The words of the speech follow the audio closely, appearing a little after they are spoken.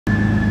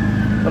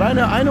But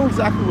I know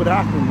exactly what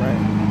happened,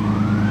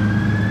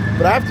 right?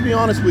 But I have to be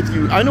honest with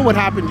you. I know what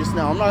happened just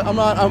now.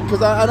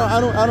 Because I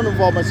don't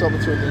involve myself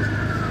in certain things.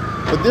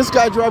 But this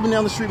guy driving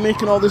down the street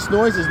making all this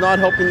noise is not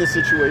helping the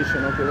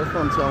situation. Okay, that's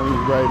what I'm telling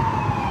you, right?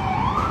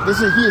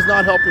 He is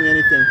not helping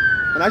anything.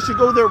 And I should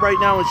go there right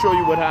now and show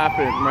you what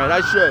happened, right?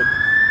 I should.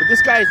 But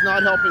this guy is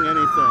not helping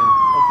anything.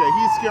 Okay,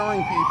 he's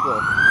scaring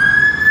people.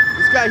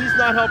 This guy, he's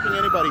not helping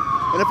anybody.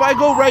 And if I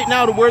go right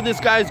now to where this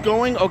guy's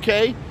going,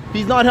 okay,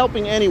 he's not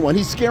helping anyone.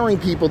 He's scaring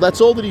people.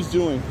 That's all that he's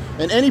doing.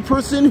 And any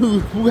person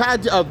who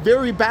had a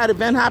very bad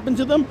event happen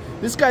to them,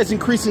 this guy's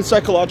increasing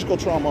psychological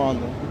trauma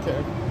on them,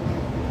 okay?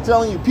 I'm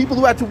telling you, people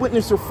who had to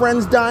witness their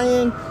friends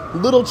dying,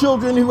 little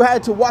children who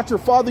had to watch their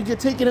father get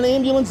taken in an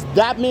ambulance,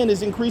 that man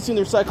is increasing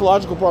their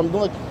psychological problem.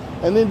 Look,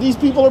 and then these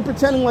people are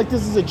pretending like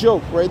this is a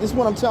joke, right? This is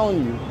what I'm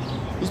telling you.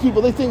 These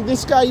people, they think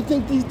this guy, they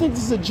think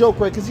this is a joke,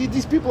 right? Because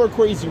these people are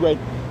crazy, right?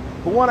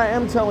 But what I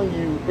am telling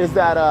you is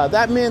that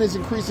that man is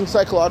increasing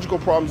psychological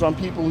problems on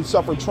people who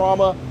suffer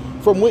trauma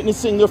from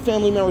witnessing their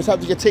family members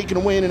have to get taken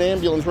away in an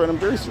ambulance, right? I'm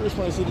very serious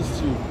when I say this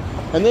to you.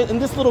 And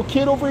this little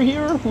kid over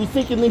here who's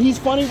thinking that he's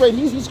funny, right?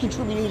 He's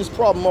contributing to this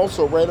problem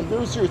also, right? I'm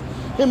very serious.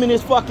 Him and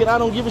his fucking I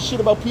don't give a shit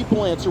about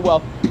people answer.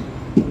 Well,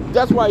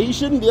 that's why he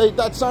shouldn't be,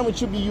 that assignment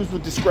should be used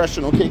with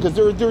discretion, okay? Because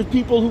there are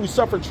people who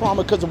suffer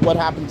trauma because of what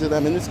happened to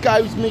them. And this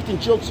guy who's making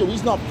jokes, so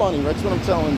he's not funny, right? That's what I'm telling